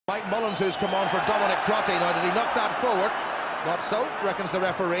Mike Mullins, who's come on for Dominic Crotty. Now, did he knock that forward? Not so, reckons the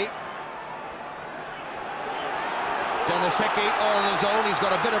referee. Dennis Hickey all on his own, he's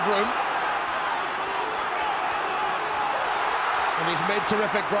got a bit of room. And he's made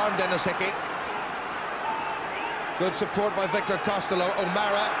terrific ground, Dennis Hickey. Good support by Victor Costello.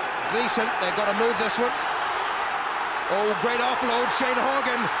 O'Mara, Gleeson, they've got to move this one. Oh, great offload, Shane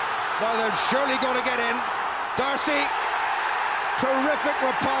Horgan. Now they're surely going to get in. Darcy, terrific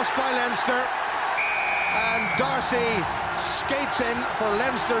riposte by Leinster. And Darcy skates in for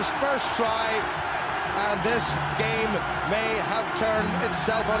Leinster's first try. And this game may have turned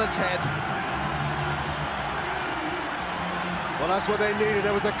itself on its head. Well, that's what they needed.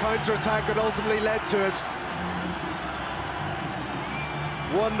 There was a counter-attack that ultimately led to it.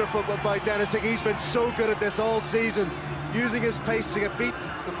 Wonderful by Dennis Hickey. He's been so good at this all season, using his pace to get beat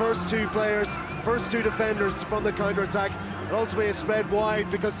the first two players, first two defenders from the counter-attack, and ultimately it spread wide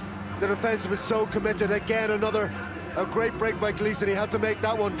because the defence was so committed. Again, a great break by Gleeson. He had to make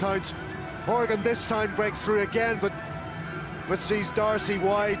that one count. Horgan this time breaks through again, but sees Darcy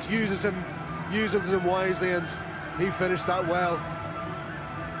wide, uses him wisely, and he finished that well.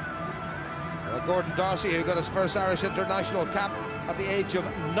 Gordon Darcy, who got his first Irish international cap at the age of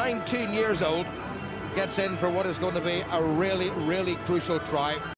 19 years old, gets in for what is going to be a really, really crucial try.